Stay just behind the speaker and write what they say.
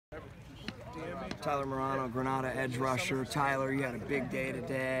Tyler Morano, Granada edge rusher. Tyler, you had a big day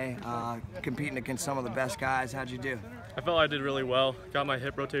today, competing against some of the best guys. How'd you do? I felt I did really well. Got my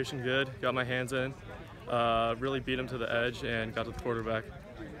hip rotation good, got my hands in, really beat him to the edge and got to the quarterback.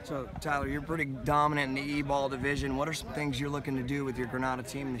 So, Tyler, you're pretty dominant in the E-ball division. What are some things you're looking to do with your Granada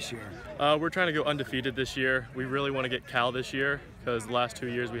team this year? We're trying to go undefeated this year. We really want to get Cal this year because the last 2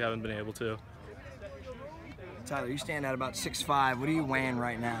 years we haven't been able to. Tyler, you stand at about 6'5". What are you weighing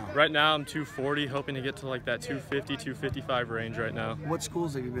right now? Right now I'm 240, hoping to get to like that 250, 255 range right now. What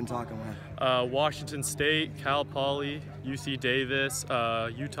schools have you been talking with? Washington State, Cal Poly, UC Davis,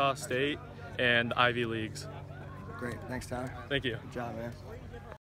 Utah State, and Ivy Leagues. Great. Thanks, Tyler. Thank you. Good job, man.